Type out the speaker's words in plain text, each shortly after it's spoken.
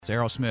It's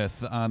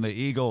Aerosmith on the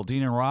Eagle.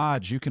 Dean and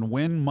Raj, you can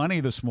win money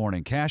this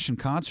morning. Cash and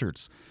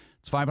concerts.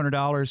 It's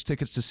 $500.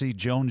 Tickets to see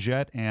Joan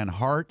Jett and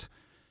Heart.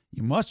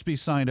 You must be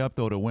signed up,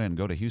 though, to win.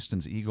 Go to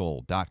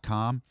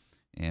Houston'sEagle.com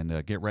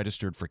and get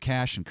registered for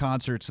cash and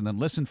concerts, and then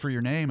listen for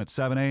your name at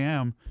 7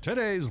 a.m.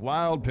 Today's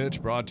Wild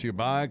Pitch brought to you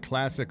by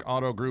Classic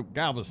Auto Group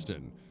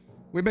Galveston.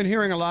 We've been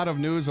hearing a lot of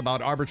news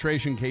about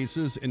arbitration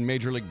cases in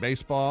Major League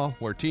Baseball,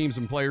 where teams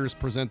and players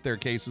present their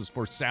cases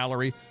for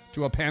salary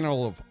to a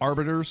panel of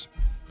arbiters.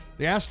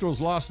 The Astros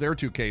lost their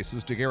two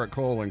cases to Garrett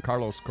Cole and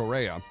Carlos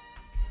Correa.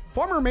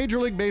 Former Major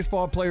League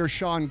Baseball player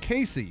Sean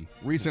Casey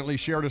recently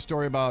shared a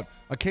story about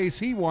a case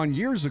he won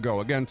years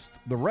ago against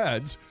the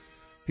Reds.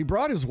 He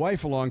brought his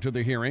wife along to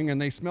the hearing, and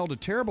they smelled a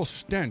terrible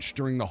stench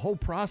during the whole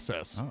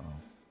process. Uh-oh.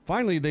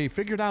 Finally, they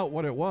figured out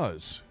what it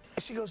was.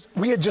 She goes,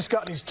 we had just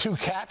gotten these two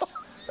cats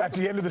at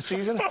the end of the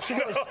season. She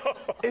goes,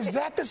 is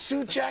that the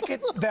suit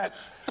jacket that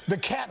the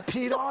cat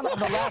peed on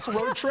the last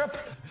road trip?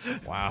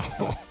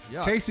 Wow.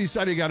 Casey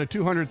said he got a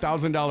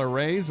 $200,000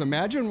 raise.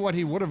 Imagine what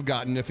he would have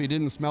gotten if he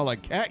didn't smell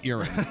like cat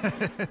urine.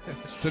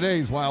 It's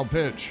today's Wild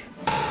Pitch.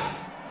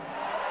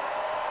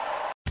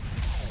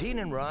 Dean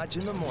and Raj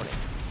in the morning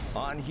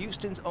on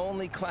Houston's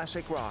only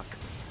classic rock,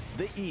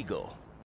 The Eagle.